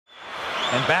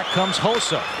And back comes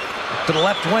Hossa. To the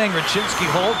left wing, Rucchin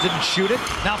holds, didn't shoot it.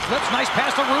 Now flips, nice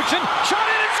pass to Rucchin. Shot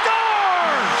it and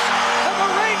scores! And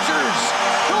the Rangers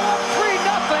go up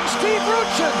 3-0, Steve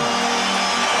Rucchin.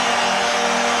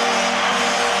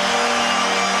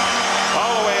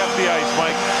 All the way up the ice,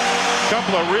 Mike.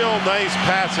 Couple of real nice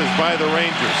passes by the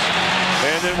Rangers.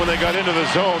 And then when they got into the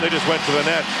zone, they just went to the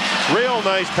net. Real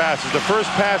nice passes. The first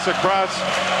pass across,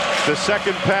 the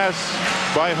second pass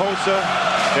by Hossa,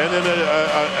 and then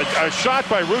a shot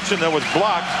by Rucchin that was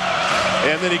blocked,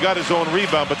 and then he got his own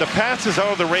rebound. But the passes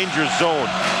out of the Rangers zone,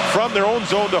 from their own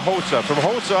zone to Hossa, from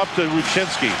Hossa up to Rucchin,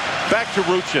 back to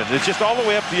Rucchin. It's just all the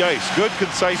way up the ice. Good,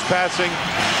 concise passing.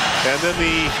 And then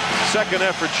the second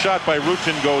effort shot by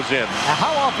Rucchin goes in. Now,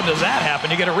 how often does that happen?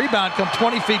 You get a rebound come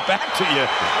 20 feet back to you,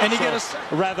 and you get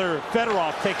a... Rather,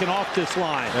 Fedorov taken off this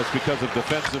line. That's because of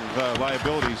defensive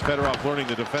liabilities. Fedorov learning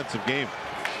the defensive game.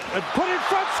 And put in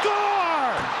front,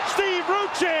 score! Steve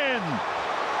Rucchin!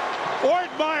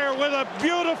 Ortmeyer with a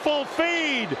beautiful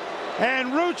feed.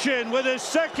 And Rucchin, with his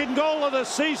second goal of the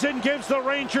season, gives the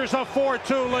Rangers a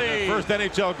 4-2 lead. First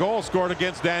NHL goal scored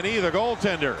against Danny, the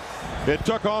goaltender. It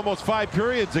took almost 5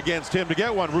 periods against him to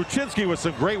get one. Rucchin with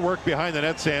some great work behind the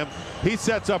net, Sam. He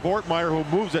sets up Ortmeyer, who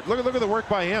moves it. Look at the work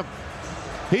by him.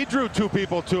 He drew 2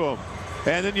 people to him.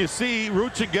 And then you see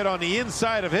Rucchin get on the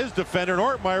inside of his defender, and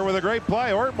Ortmeyer with a great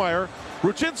play. Rucchin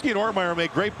and Ortmeyer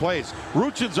make great plays.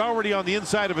 Rucchin's already on the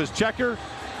inside of his checker.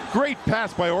 Great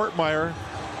pass by Ortmeyer.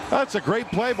 That's a great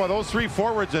play by those 3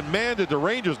 forwards, and man, did the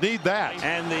Rangers need that.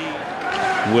 And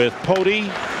with Poti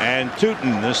and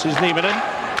Teuton, this is Nieminen,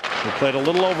 who played a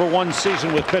little over 1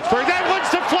 season with Pittsburgh. That one's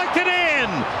deflected in!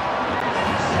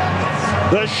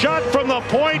 The shot from the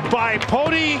point by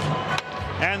Poti,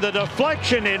 and the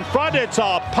deflection in front. It's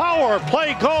a power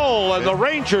play goal, and the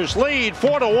Rangers lead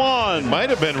 4-1. Might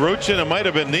have been Rucchin, it might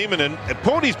have been Nieminen.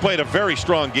 Poti's played a very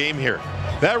strong game here.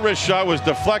 That wrist shot was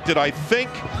deflected, I think,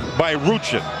 by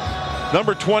Rucchin.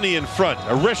 Number 20 in front,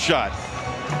 a wrist shot.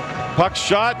 Puck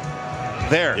shot,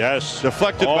 there. Yes.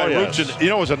 Deflected by Rucchin. You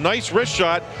know, it was a nice wrist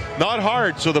shot, not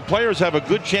hard, so the players have a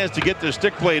good chance to get their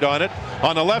stick blade on it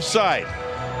on the left side.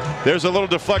 There's a little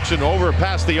deflection over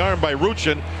past the arm by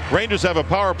Rucchin. Rangers have a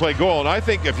power play goal, and I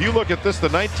think if you look at this, the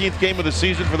 19th game of the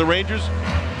season for the Rangers,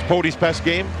 it's Poti's best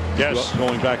game. Yes.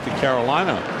 Going back to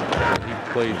Carolina.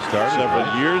 He played several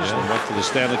years and went to the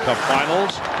Stanley Cup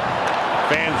Finals.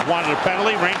 Fans wanted a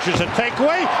penalty. Rangers a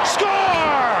takeaway.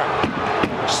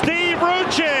 Score! Steve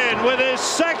Rucchin with his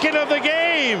second of the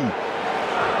game.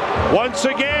 Once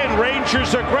again,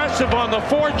 Rangers aggressive on the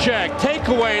forecheck.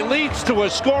 Takeaway leads to a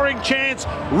scoring chance.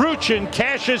 Rucchin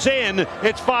cashes in.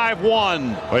 It's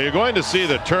 5-1. Well, you're going to see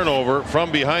the turnover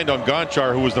from behind on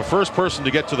Gonchar, who was the first person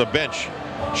to get to the bench.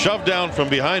 Shoved down from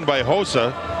behind by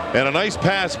Hossa, and a nice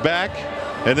pass back,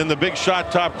 and then the big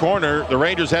shot top corner. The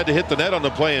Rangers had to hit the net on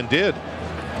the play and did.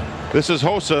 This is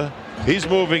Hossa. He's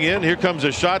moving in. Here comes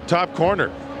a shot top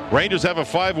corner. Rangers have a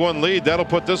 5-1 lead. That'll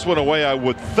put this one away, I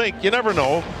would think. You never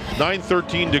know.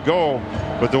 9:13 to go.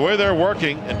 But the way they're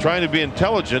working and trying to be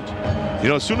intelligent, you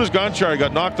know, as soon as Gonchar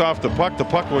got knocked off the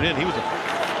puck went in. He was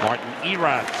Martin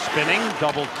Erath spinning,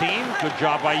 double team. Good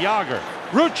job by Jagr.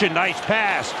 Rucchin, nice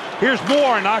pass. Here's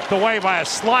Moore, knocked away by a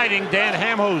sliding Dan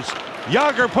Hamhuis.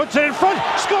 Jagr puts it in front.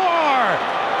 Score!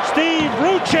 Steve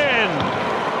Rucchin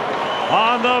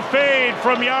on the fade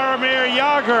from Jaromir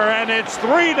Jagr, and it's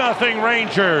 3-0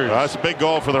 Rangers. That's a big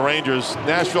goal for the Rangers.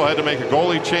 Nashville had to make a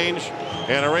goalie change,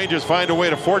 and the Rangers find a way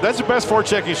to forward. That's the best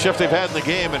forechecking shift they've had in the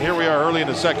game, and here we are early in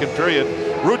the second period.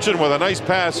 Rucchin with a nice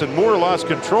pass, and Moore lost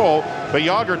control, but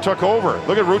Jagr took over.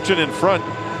 Look at Rucchin in front,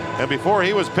 and before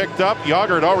he was picked up,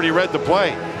 Jagr had already read the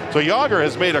play. So Jagr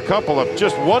has made a couple of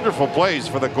just wonderful plays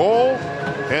for the goal,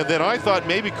 and then I thought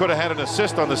maybe could have had an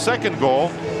assist on the second goal,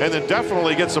 and then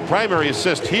definitely gets a primary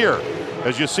assist here.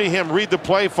 As you see him read the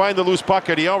play, find the loose puck,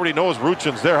 and he already knows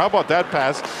Rucchin's there. How about that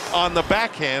pass on the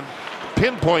backhand?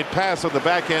 Pinpoint pass on the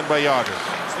backhand by Jagr.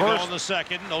 First in the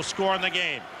second, no score in the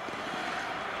game.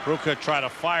 Pruka tried to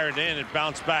fire it in, it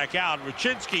bounced back out.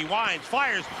 Rucchin winds,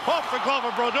 fires, off the glove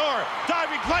of Brodeur,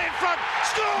 diving play in front,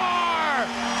 score!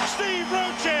 Steve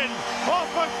Rucchin off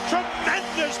a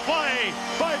tremendous play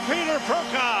by Peter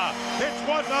Pruka. It's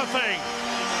 1-0.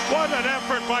 What an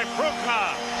effort by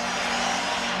Pruka.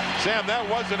 Sam, that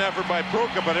was an effort by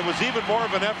Pruka, but it was even more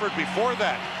of an effort before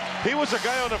that. He was a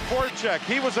guy on a forecheck,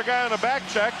 he was a guy on a back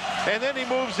check, and then he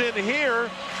moves in here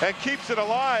and keeps it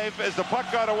alive as the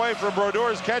puck got away from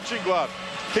Brodeur's catching glove.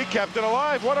 He kept it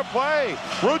alive. What a play.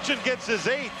 Rucchin gets his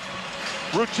 8th.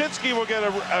 Rucchin will get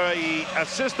a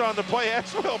assist on the play,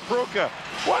 as will Pruka.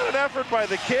 What an effort by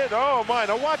the kid. Oh my,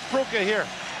 now watch Pruka here.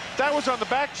 That was on the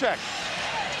back check.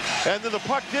 And then the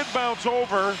puck did bounce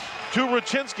over to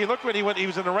Rucchin. Look when he went, he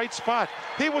was in the right spot.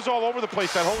 He was all over the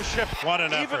place that whole shift. What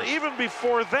an effort. Even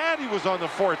before that, he was on the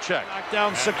forecheck. Knocked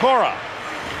down Sykora.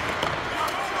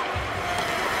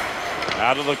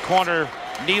 Out of the corner,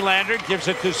 Nylander gives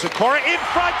it to Sykora. In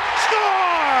front,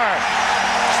 score!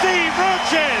 Steve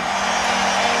Rucchin!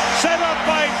 Set up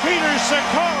by Petr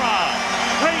Sykora.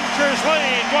 Rangers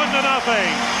lead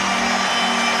 1-0.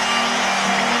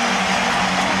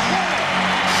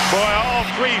 Boy, all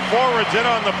three forwards in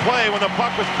on the play when the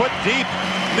puck was put deep.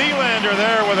 Nylander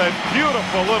there with a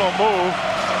beautiful little move.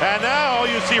 And now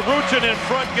you see Rucchin in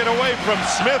front get away from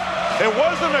Smith. It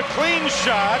wasn't a clean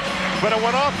shot, but it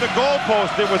went off the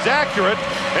goalpost. It was accurate,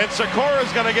 and Sykora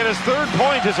is going to get his 3rd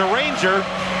point as a Ranger.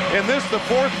 In this, the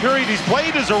 4th period, he's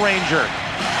played as a Ranger.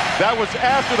 That was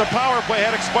after the power play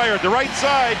had expired. The right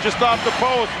side, just off the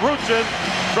post. Rucchin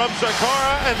from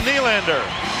Sykora and Nylander.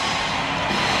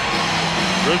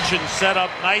 Rucchin set up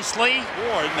nicely.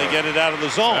 Ward, they get it out of the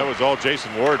zone. That was all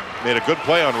Jason Ward. Made a good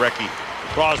play on Recchi.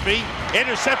 Crosby,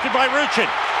 intercepted by Rucchin.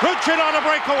 Rucchin on a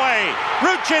breakaway.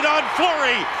 Rucchin on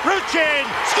Fleury. Rucchin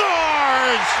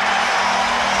scores!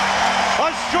 A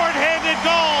shorthanded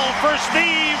goal for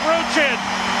Steve Rucchin.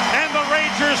 And the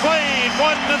Rangers lead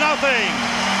 1-0.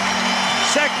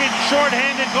 Second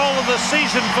shorthanded goal of the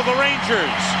season for the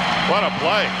Rangers. What a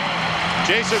play.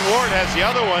 Jason Ward has the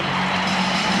other one.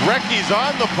 Recchi's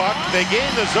on the puck. They gain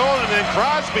the zone, and then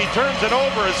Crosby turns it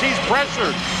over as he's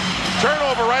pressured.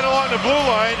 Turnover right along the blue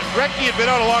line. Recchi had been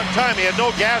out a long time. He had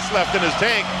no gas left in his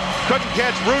tank. Couldn't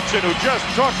catch Rucchin, who just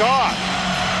took off.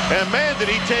 And man, did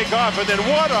he take off. And then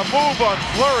what a move on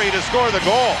Fleury to score the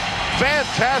goal.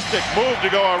 Fantastic move to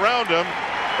go around him.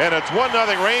 And it's 1-0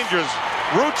 Rangers.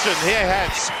 Rucchin, he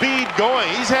had speed going.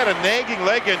 He's had a nagging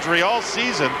leg injury all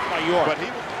season. But he...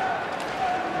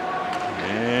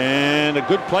 And a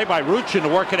good play by Rucchin to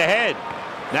work it ahead.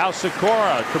 Now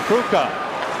Sykora to Pruka.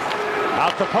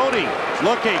 Out to Pody,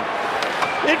 looking.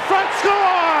 In front,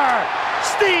 score!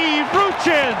 Steve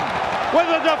Rucchin with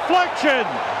a deflection.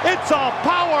 It's a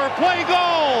power play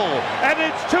goal, and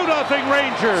it's 2-0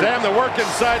 Rangers. Sam, the work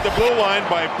inside the blue line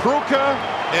by Pruka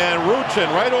and Rucchin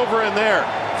right over in there.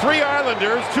 3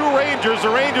 Islanders, 2 Rangers. The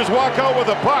Rangers walk out with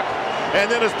a puck, and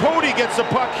then as Pody gets the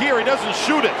puck here, he doesn't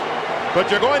shoot it.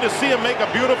 But you're going to see him make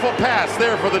a beautiful pass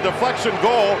there for the deflection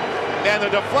goal, and the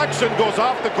deflection goes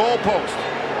off the goalpost.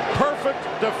 Perfect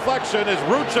deflection is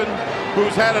Rucchin,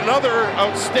 who's had another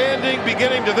outstanding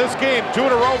beginning to this game. 2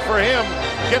 in a row for him.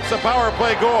 Gets the power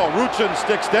play goal. Rucchin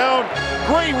sticks down.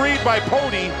 Great read by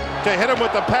Pody to hit him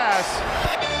with the pass.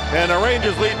 And the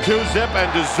Rangers lead 2-0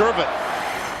 and deserve it.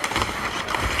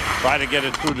 Trying to get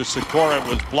it through to Sykora. It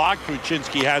was blocked.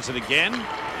 Rucchinski has it again.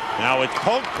 Now it's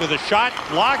poked with a shot.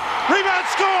 Blocked. Rebound,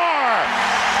 score!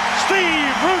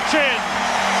 Steve Rucchin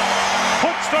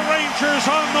puts the Rangers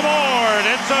on the board.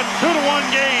 It's a 2-1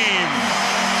 game.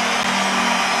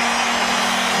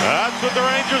 That's what the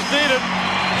Rangers needed.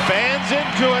 Fans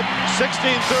into it.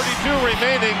 16:32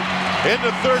 remaining in the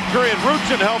 3rd period.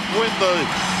 Rucchin helped win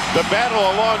the battle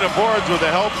along the boards with the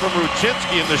help from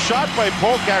Rucchinski. And the shot by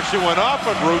Polk actually went off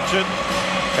of Rucchin.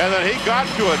 And then he got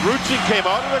to it. Rucchin came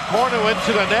out of the corner, went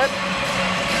to the net.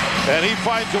 And he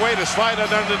finds a way to slide it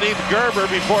underneath Gerber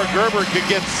before Gerber could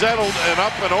get settled and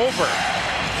up and over.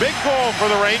 Big goal for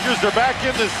the Rangers. They're back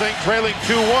in this thing, trailing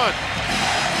 2-1.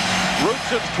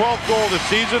 Rucchin's 12th goal this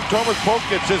season. Thomas Polk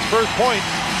gets his 1st point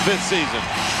this season.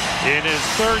 In his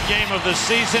 3rd game of the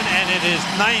season and in his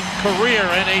 9th career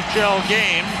NHL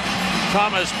game,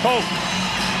 Thomas Polk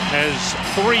has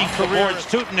 3 careers.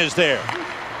 Tootin is there.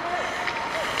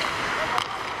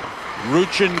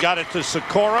 Rucchin got it to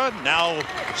Sykora. Now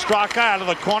Straka out of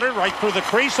the corner, right through the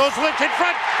crease. Ozolic in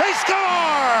front. They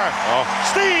score! Oh.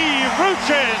 Steve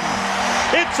Rucchin.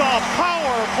 It's a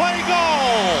power play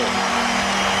goal.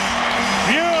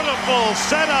 Beautiful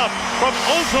setup from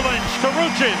Ozolic to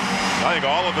Rucchin. I think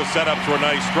all of the setups were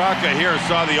nice. Straka here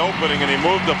saw the opening and he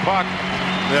moved the puck.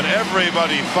 Then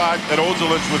everybody thought that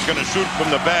Ozolic was going to shoot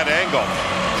from the bad angle.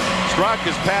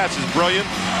 Straka's pass is brilliant,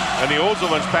 and the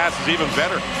Ozolic pass is even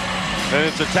better. And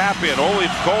it's a tap in.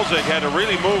 Only Kolzig had to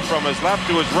really move from his left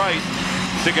to his right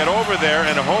to get over there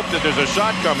and hope that there's a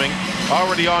shot coming.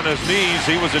 Already on his knees,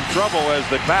 he was in trouble as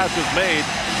the pass is made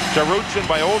to Rucchin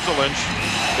by Ozolic.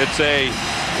 It's a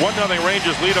 1-0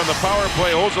 Rangers lead on the power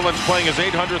play. Ozolic playing his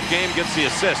 800th game, gets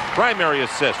the assist, primary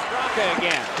assist. Straka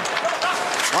again.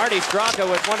 Marty Straka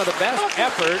with one of the best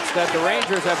efforts that the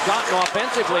Rangers have gotten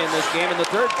offensively in this game in the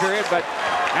 3rd period, but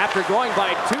after going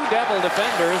by 2 Devil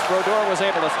defenders, Brodeur was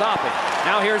able to stop it.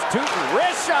 Now here's Tootin.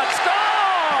 Wrist shot,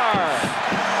 score!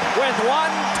 With With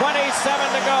 1:27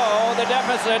 to go, the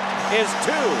deficit is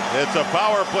 2. It's a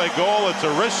power play goal. It's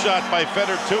a wrist shot by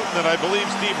Petr Sykora that I believe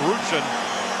Steve Rucchin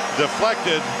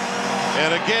deflected.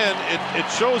 And again, it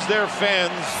shows their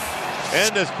fans,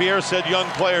 and as Pierre said, young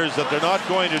players, that they're not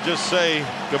going to just say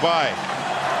goodbye.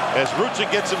 As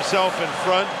Rucchin gets himself in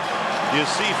front, you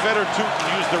see Petr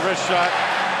Sykora use the wrist shot,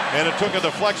 and it took a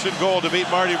deflection goal to beat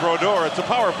Marty Brodeur. It's a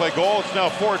power play goal. It's now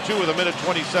 4-2 with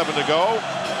 1:27 to go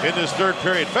in this third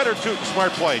period. Petr Sykora,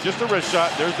 smart play, just a wrist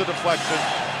shot. There's the deflection,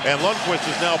 and Lundqvist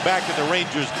is now back in the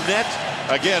Rangers' net.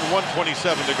 Again,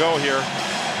 1:27 to go here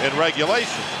in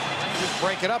regulation. Just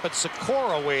break it up. It's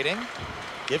Sykora waiting.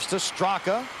 Gives to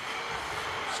Straka.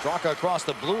 Straka across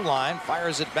the blue line.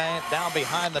 Fires it down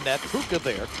behind the net. Kruka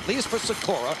there. Leaves for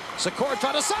Sykora. Sykora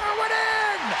trying to center. Went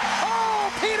in!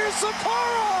 Oh, Petr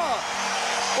Sykora!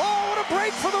 Oh, what a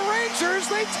break for the Rangers.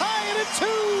 They tie it at 2.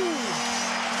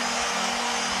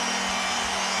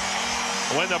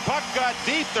 When the puck got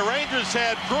deep, the Rangers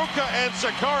had Kruka and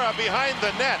Sykora behind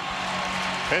the net.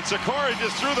 And Sykora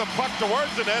just threw the puck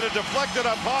towards the net and deflected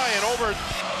up high and over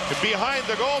behind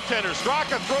the goaltender.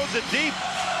 Straka throws it deep.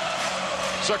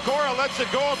 Sykora lets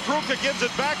it go. Kruka gives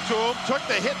it back to him. Took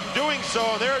the hit in doing so,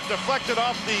 and there it deflected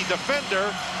off the defender.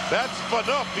 That's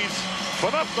Phaneuf.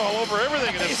 Phaneuf's all over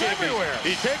everything in this game. Everywhere.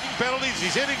 He's taking penalties.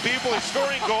 He's hitting people. He's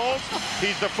scoring goals.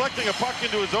 He's deflecting a puck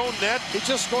into his own net. He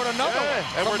just scored another one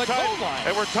from the goal line.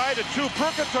 And we're tied at 2.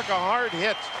 Kruka took a hard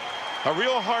hit. A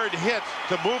real hard hit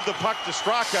to move the puck to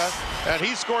Straka, and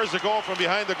he scores a goal from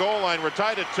behind the goal line. We're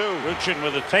tied at 2. Rucchin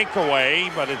with a takeaway,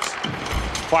 but it's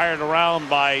fired around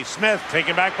by Smith.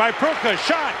 Taken back by Kruka.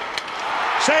 Shot.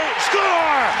 Save.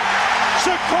 Score!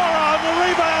 Sykora on the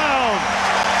rebound.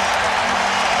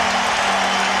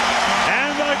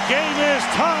 And the game is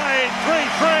tied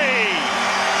 3-3.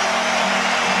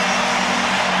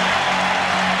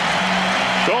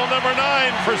 Goal number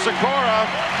 9 for Sykora,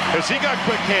 as he got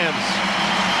quick hands.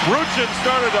 Rucchin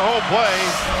started the whole play.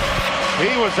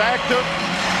 He was active.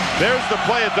 There's the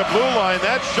play at the blue line.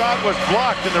 That shot was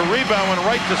blocked, and the rebound went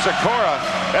right to Sykora.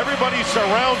 Everybody's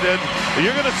surrounded.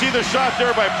 You're going to see the shot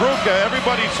there by Kruka.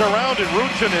 Everybody's surrounded.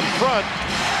 Rucchin in front,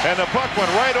 and the puck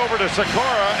went right over to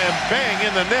Sykora, and bang,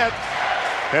 in the net.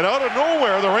 And out of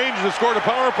nowhere, the Rangers have scored a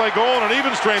power play goal and an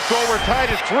even strength goal. We're tied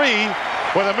at 3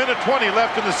 with 1:20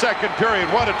 left in the second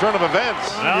period. What a turn of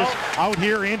events. No. Out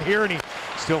here, in here, and he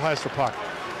still has the puck.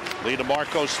 Lead to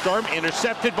Marco Sturm,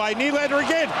 intercepted by Nylander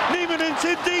again. Niemanen's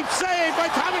in deep, save by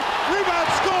Thomas. Rebound,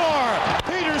 score!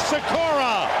 Petr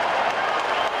Sykora.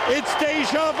 It's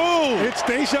deja vu. It's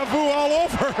deja vu all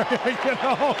over. You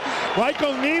know,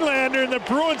 Michael Nylander and the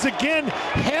Bruins again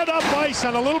head up ice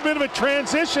on a little bit of a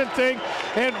transition thing,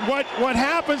 and what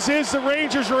happens is the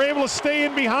Rangers are able to stay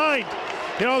in behind.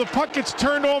 You know, the puck gets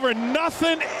turned over, and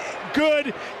nothing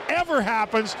good ever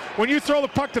happens when you throw the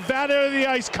puck to that area of the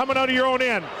ice coming out of your own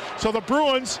end. So the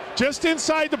Bruins, just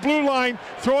inside the blue line,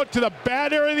 throw it to the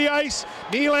bad area of the ice.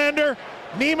 Nylander,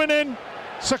 Niemanen,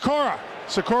 Sykora.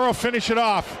 Sykora will finish it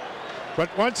off. But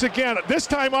once again, this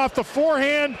time off the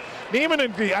forehand,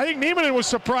 Niemanen, I think Niemanen was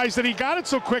surprised that he got it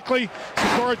so quickly.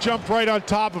 Sykora jumped right on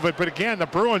top of it. But again, the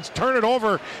Bruins turn it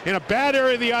over in a bad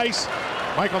area of the ice.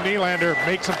 Michael Nylander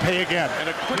makes him pay again. And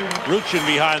a quick Rucchin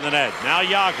behind the net. Now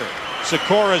Jagr.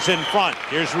 Sykora's in front.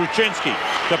 Here's Rucchinski.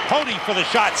 To Poti for the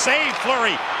shot. Save,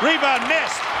 Fleury. Rebound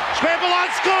missed. Scramble on,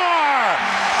 score!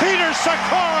 Petr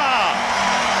Sykora!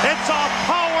 It's a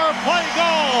power play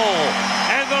goal!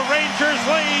 And the Rangers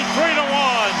lead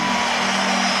 3-1.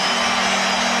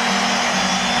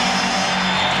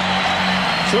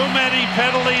 Too many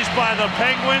penalties by the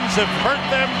Penguins have hurt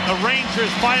them. The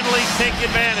Rangers finally take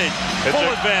advantage. Full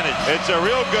advantage. It's a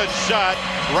real good shot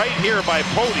right here by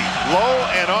Poti. Low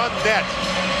and on net.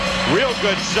 Real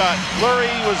good shot.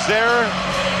 Fleury was there.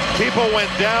 People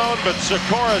went down, but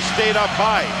Sykora stayed up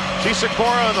high. See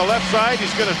Sykora on the left side?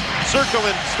 He's going to circle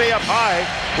and stay up high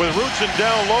with Rucchin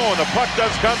down low, and the puck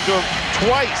does come to him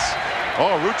twice.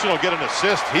 Oh, Rucchin will get an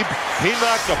assist. He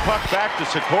knocked the puck back to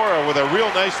Sykora with a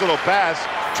real nice little pass,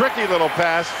 tricky little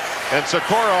pass, and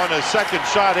Sykora on his second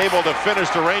shot able to finish.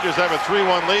 The Rangers have a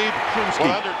 3-1 lead.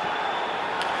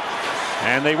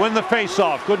 And they win the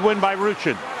face-off. Good win by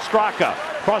Rucchin. Straka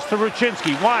across to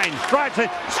Rucchinski. Winds, drives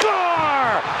it,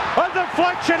 score! A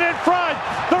deflection in front.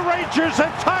 The Rangers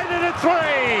have tied it at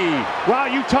 3. Wow,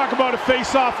 you talk about a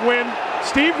face-off win.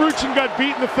 Steve Rucchin got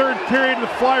beat in the third period and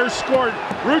the Flyers scored.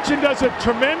 Rucchin does a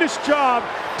tremendous job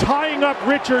tying up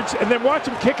Richards, and then watch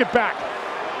him kick it back.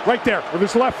 Right there with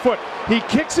his left foot. He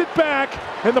kicks it back,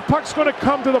 and the puck's going to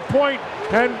come to the point.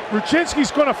 and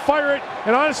Rucchinski's going to fire it.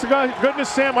 And honest to goodness,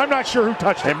 Sam, I'm not sure who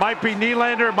touched it. It might be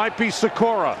Nylander, it might be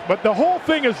Sykora. But the whole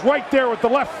thing is right there with the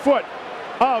left foot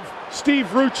of Steve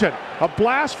Rucchin. A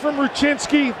blast from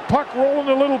Rucchinski, puck rolling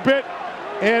a little bit,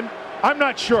 and I'm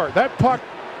not sure. That puck,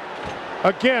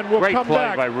 again, will come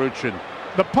back. Great play by Rucchin.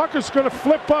 The puck is going to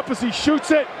flip up as he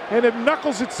shoots it, and it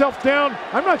knuckles itself down.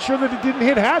 I'm not sure that it didn't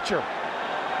hit Hatcher.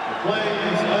 The play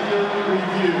is under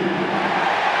review.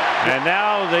 And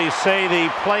now they say the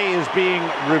play is being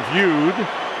reviewed,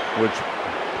 which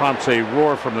prompts a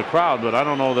roar from the crowd, but I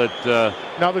don't know that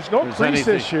now there's no crease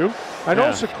issue. I know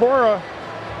Sykora.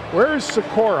 Where is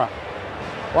Sykora?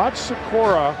 Watch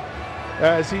Sykora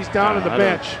as he's down on the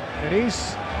bench, and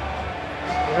he's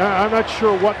I'm not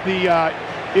sure what the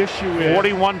issue is.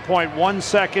 41.1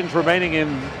 seconds remaining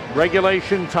in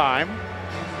regulation time.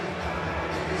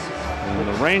 And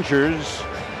the Rangers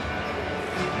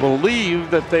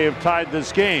believe that they have tied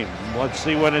this game. Let's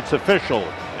see when it's official.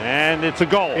 And it's a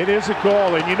goal. It is a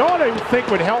goal. And you know what I would think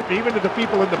would help even to the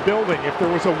people in the building if there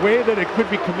was a way that it could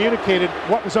be communicated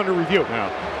what was under review.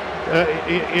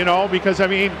 Yeah. You know, because I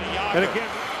mean, and again,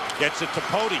 gets it to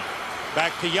Poti.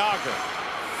 Back to Jagr.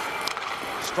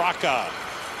 Straka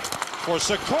for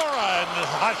Sykora, and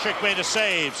Hasek made a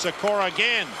save. Sykora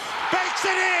again. Banks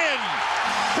it in!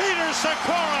 Petr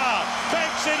Sykora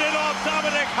banks it in off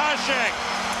Dominic Hasek.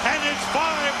 And it's 5-1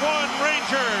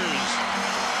 Rangers.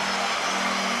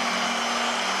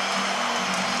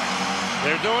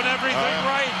 They're doing everything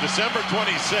right. December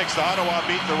 26th, Ottawa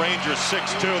beat the Rangers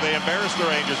 6-2. They embarrassed the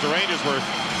Rangers. The Rangers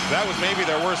that was maybe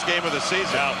their worst game of the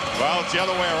season. Yeah. Well, it's the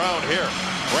other way around here.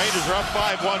 Rangers are up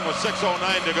 5-1 with 6:09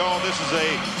 to go. This is a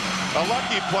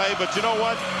lucky play, but you know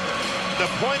what? The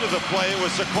point of the play was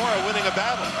Sykora winning a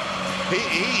battle.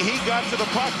 He got to the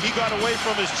puck. He got away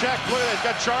from his check. Look at that. He's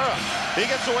got Chara. He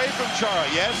gets away from Chara.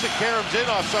 Yes, it caroms in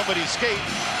off somebody's skate,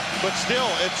 but still,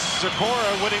 it's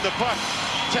Sykora winning the puck.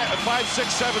 5,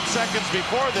 6, 7 seconds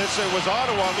before this, it was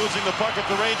Ottawa losing the puck at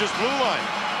the Rangers' blue line.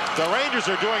 The Rangers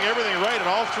are doing everything right in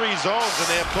all three zones, and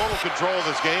they have total control of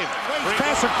this game.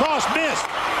 Pass across, missed.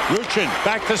 Rucchin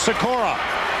back to Sykora.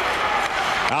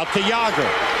 Out to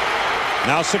Jagr.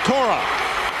 Now Sykora.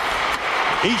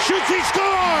 He shoots, he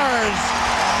scores!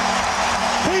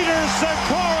 Petr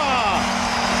Sykora!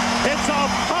 It's a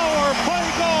power play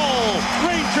goal!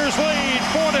 Rangers lead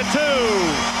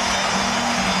 4-2.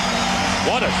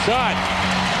 What a shot.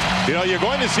 You know, you're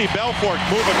going to see Belfort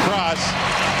move across,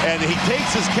 and he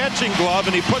takes his catching glove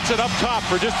and he puts it up top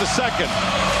for just a second.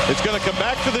 It's going to come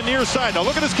back to the near side. Now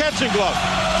look at his catching glove.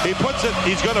 He puts it,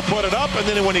 he's going to put it up, and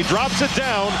then when he drops it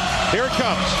down, here it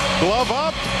comes. Glove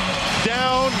up,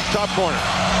 down, top corner.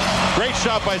 Great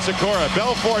shot by Sykora.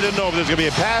 Belfort didn't know if there's going to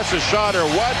be a pass, a shot, or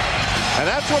what. And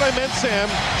that's what I meant, Sam.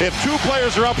 If two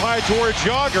players are up high towards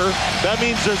Jagr, that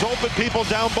means there's open people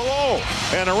down below.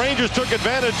 And the Rangers took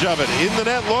advantage of it. In the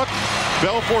net look,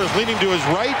 Belfort is leaning to his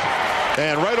right,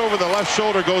 and right over the left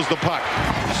shoulder goes the puck.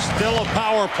 Still a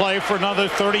power play for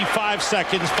another 35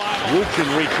 seconds. Rucchin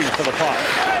reaching for the puck.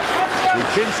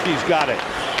 Rucchinski's got it.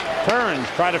 Turns,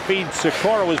 try to feed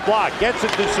Sykora, was blocked. Gets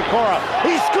it to Sykora.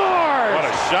 He scores! What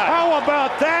a shot. How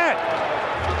about that?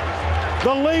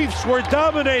 The Leafs were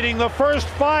dominating the first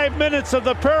 5 minutes of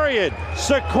the period.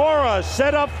 Sykora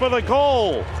set up for the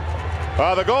goal.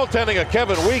 The goaltending of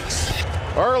Kevin Weeks.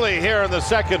 Early here in the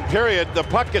second period, the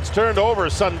puck gets turned over.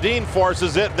 Sundin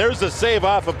forces it. There's the save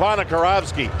off of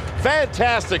Ponikarovsky.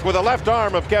 Fantastic with the left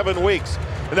arm of Kevin Weeks.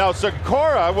 Now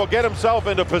Sykora will get himself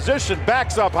into position,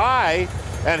 backs up high,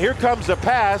 and here comes the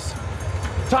pass.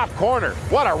 Top corner.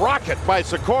 What a rocket by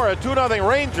Sykora. 2-0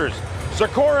 Rangers.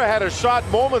 Sykora had a shot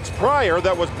moments prior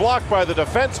that was blocked by the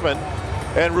defenseman,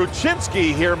 and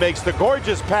Rucchinski here makes the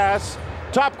gorgeous pass.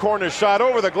 Top corner shot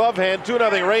over the glove hand.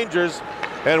 2-0 Rangers.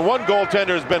 And one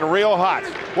goaltender has been real hot.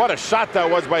 What a shot that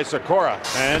was by Sykora.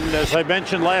 And as I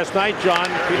mentioned last night, John,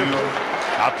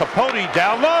 out to Poti,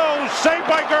 down low, saved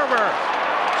by Gerber.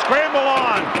 Scramble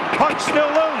on, puck still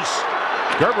loose.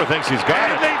 Gerber thinks he's got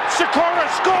it. Sykora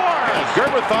scores!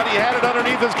 Gerber thought he had it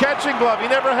underneath his catching glove. He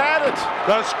never had it.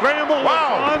 The scramble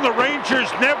was on. The Rangers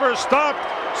never stopped.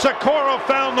 Sykora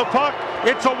found the puck.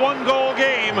 It's a one-goal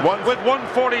game with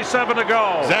 1:47 to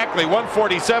go. Exactly,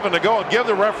 1:47 to go. And give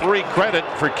the referee credit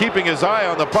for keeping his eye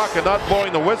on the puck and not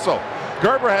blowing the whistle.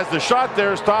 Gerber has the shot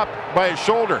there, stopped by his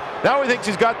shoulder. Now he thinks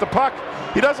he's got the puck.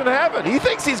 He doesn't have it. He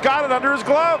thinks he's got it under his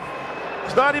glove.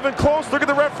 It's not even close. Look at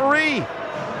the referee.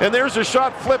 And there's a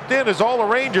shot flipped in as all the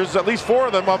Rangers, at least 4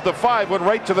 of them of the 5, went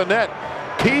right to the net.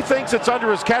 He thinks it's under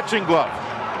his catching glove.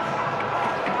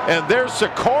 And there's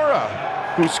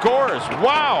Sykora, who scores.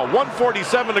 Wow,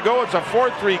 1:47 to go. It's a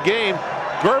 4-3 game.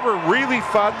 Gerber really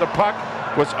thought the puck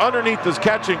was underneath his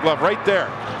catching glove right there.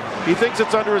 He thinks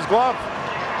it's under his glove.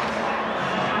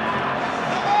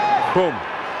 Boom.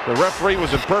 The referee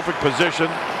was in perfect position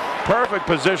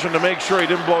to make sure he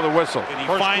didn't blow the whistle. And he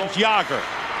finds Jagr.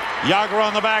 Jagr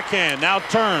on the backhand, now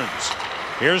turns.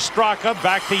 Here's Straka,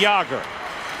 back to Jagr.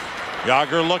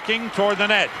 Jagr looking toward the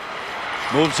net.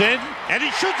 Moves in, and he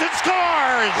shoots and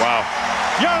scores! Wow.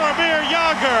 Jaromir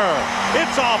Jagr!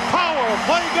 It's a power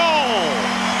play goal!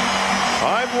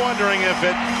 I'm wondering if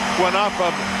it went off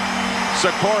of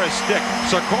Sykora's stick.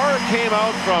 Sykora came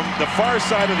out from the far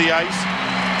side of the ice,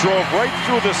 drove right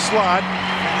through the slot,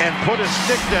 and put his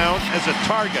stick down as a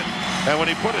target. And when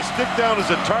he put his stick down as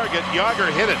a target,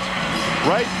 Jagr hit it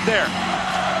right there.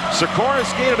 Sykora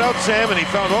skated out, Sam, and he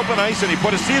found open ice, and he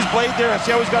put his blade there.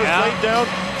 See how he's got his blade down?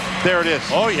 There it is.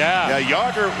 Oh, yeah. Yeah,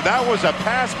 Jagr, that was a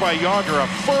pass by Jagr, a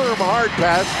firm, hard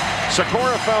pass.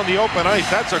 Sykora found the open ice.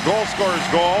 That's a goal scorer's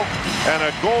goal, and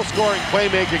a goal-scoring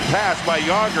playmaking pass by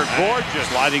Jagr. Gorgeous.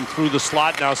 Sliding through the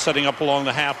slot, now setting up along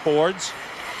the half boards.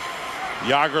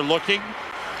 Jagr looking.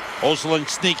 Oselin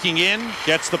sneaking in,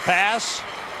 gets the pass.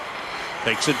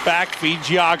 Takes it back, feeds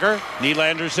Jagr.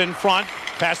 Nylander's in front.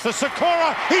 Pass to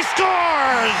Sykora. He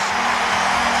scores!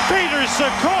 Petr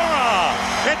Sykora!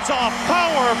 It's a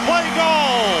power play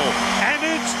goal! And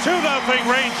it's 2-0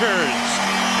 Rangers.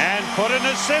 And put an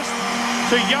assist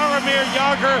to Jaromir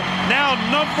Jagr, now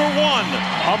 #1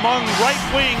 among right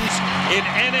wings in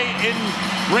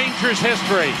Rangers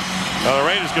history. Now the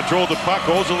Rangers controlled the puck.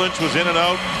 Oselin was in and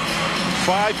out.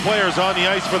 5 players on the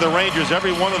ice for the Rangers,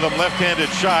 every one of them left-handed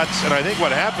shots. And I think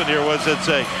what happened here was it's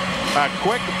a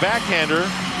quick backhander.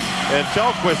 And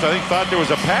Telquist, I think, thought there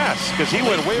was a pass because he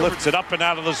went way over. Lifts it up and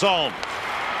out of the zone.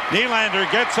 Nylander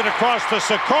gets it across to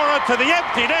Sykora to the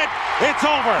empty net. It's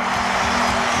over.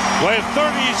 With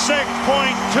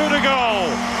 36.2 to go,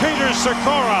 Petr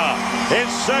Sykora is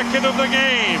second of the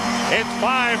game. It's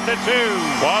 5-2.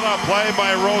 What a play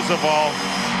by Roosevelt.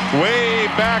 Way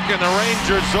back in the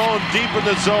Rangers zone, deep in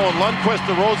the zone. Lundqvist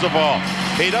to Roosevelt.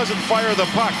 He doesn't fire the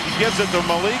puck. He gives it to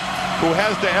Malik, who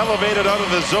has to elevate it out of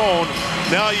the zone.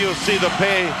 Now you'll see the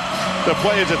play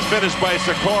as it's finished by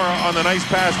Sykora on the nice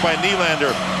pass by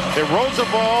Nylander. And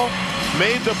Roosevelt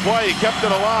made the play. He kept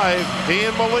it alive. He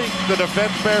and Malik, the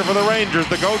defense pair for the Rangers,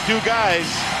 the go-to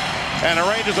guys. And the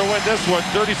Rangers will win this one.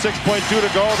 36.2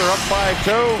 to go. They're up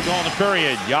 5-2. Go in the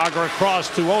period. Jagr across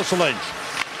to Oselin.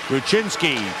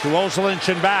 Rucchinski to Oselin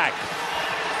and back.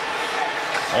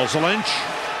 Oselin,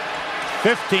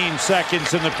 15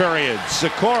 seconds in the period.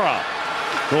 Sykora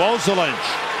to Oselin.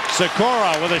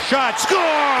 Sykora with a shot.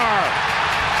 Score!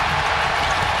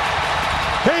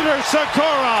 Petr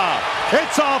Sykora.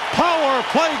 It's a power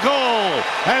play goal.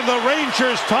 And the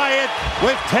Rangers tie it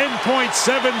with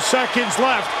 10.7 seconds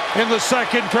left in the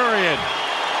second period.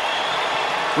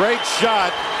 Great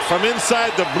shot from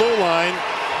inside the blue line.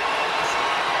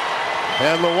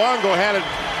 And Luongo had it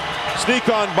sneak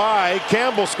on by.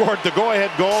 Campbell scored the go-ahead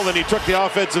goal, and he took the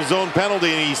offensive zone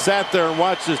penalty, and he sat there and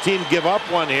watched his team give up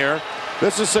one here.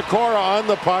 This is Sykora on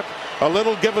the puck. A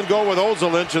little give and go with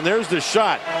Oselin, and there's the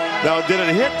shot. Now, did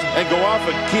it hit and go off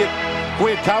at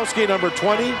Kwiatkowski, number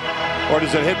 20? Or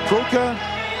does it hit Pruka?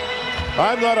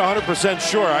 I'm not 100%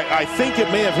 sure. I think it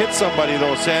may have hit somebody,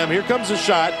 though, Sam. Here comes the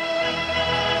shot.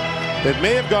 It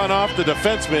may have gone off the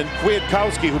defenseman,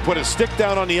 Kwiatkowski, who put his stick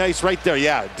down on the ice right there.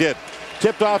 Yeah, it did.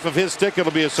 Tipped off of his stick.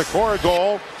 It'll be a Sykora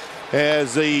goal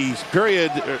as the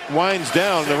period winds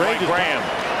down. The Rangers. Graham.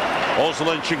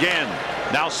 Oselin again.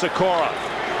 Now Sykora.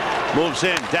 Moves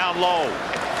in, down low.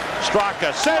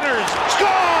 Straka centers.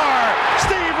 Score!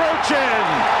 Steve Rucchin!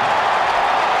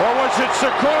 Or was it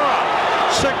Sykora?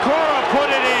 Sykora put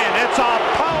it in. It's a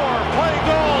power play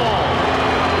goal.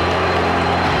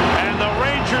 And the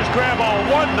Rangers grab a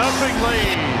 1-0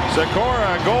 lead.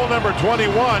 Sykora, goal number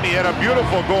 21. He had a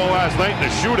beautiful goal last night in the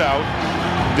shootout.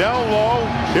 Down low,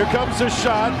 here comes the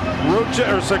shot.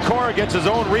 Sykora gets his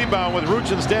own rebound with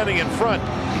Rucchin standing in front.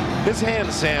 His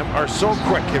hands, Sam, are so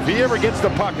quick. If he ever gets the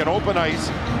puck in open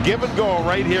ice, give and go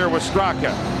right here with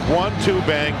Straka. 1-2,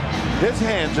 bang. His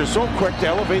hands are so quick to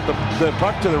elevate the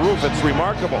puck to the roof. It's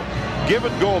remarkable. Give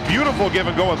and go, beautiful give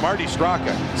and go with Marty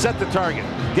Straka. Set the target,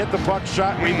 get the puck,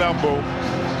 shot, rebound, boom.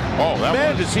 Oh,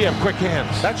 man, does he have quick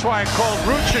hands. That's why I called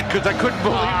Rucchin, because I couldn't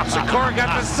believe Sykora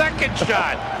got the second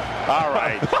shot. All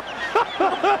right.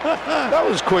 That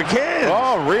was quick hands.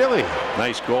 Oh, really?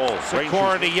 Nice goal.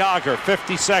 Sykora to Jagr,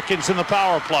 50 seconds in the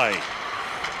power play.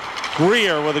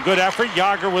 Greer with a good effort.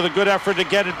 Jagr with a good effort to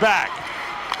get it back.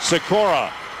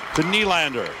 Sykora to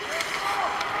Nylander.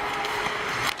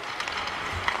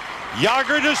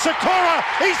 Jagr to Sykora.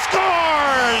 He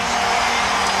scores!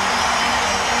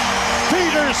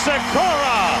 Petr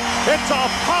Sykora. It's a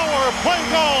power play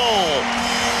goal.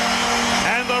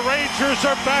 And the Rangers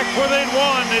are back within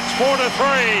one. It's 4-3.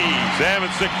 Sam,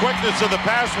 it's the quickness of the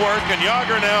pass work, and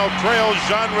Jagr now trails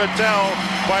Jean Rattel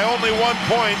by only 1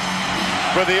 point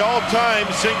for the all-time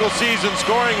single-season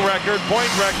scoring record, point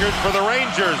record for the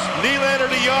Rangers. Nylander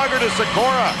to Jagr to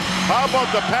Sykora. How about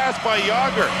the pass by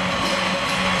Jagr?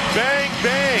 Bang,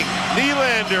 bang.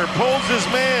 Nylander pulls his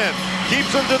man,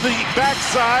 keeps him to the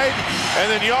backside,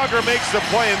 and then Jagr makes the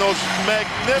play, and those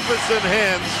magnificent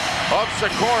hands of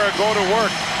Sykora go to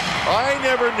work. I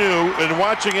never knew, in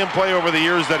watching him play over the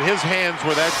years, that his hands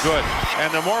were that good.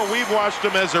 And the more we've watched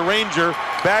him as a Ranger,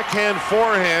 backhand,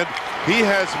 forehand, he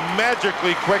has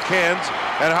magically quick hands.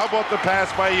 And how about the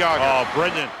pass by Jagr? Oh,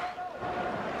 brilliant.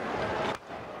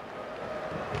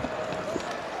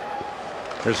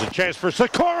 There's a chance for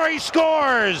Sykora. He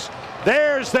scores.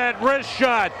 There's that wrist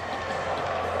shot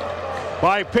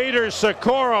by Petr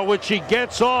Sykora, which he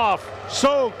gets off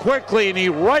so quickly, and he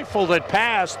rifled it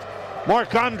past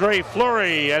Marc-Andre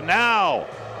Fleury. And now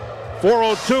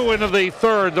 4:02 into the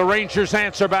third. The Rangers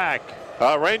answer back.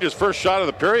 Rangers' first shot of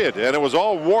the period, and it was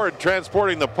all Ward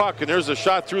transporting the puck, and there's a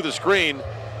shot through the screen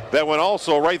that went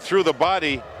also right through the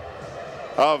body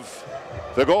of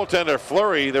the goaltender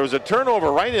Fleury. There was a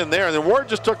turnover right in there, and then Ward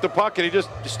just took the puck and he just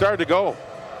started to go.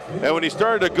 And when he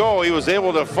started to go, he was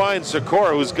able to find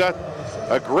Sykora, who's got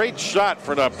a great shot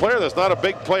for a player that's not a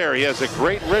big player. He has a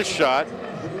great wrist shot,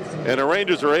 and the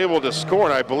Rangers are able to score,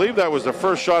 and I believe that was the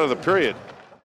first shot of the period.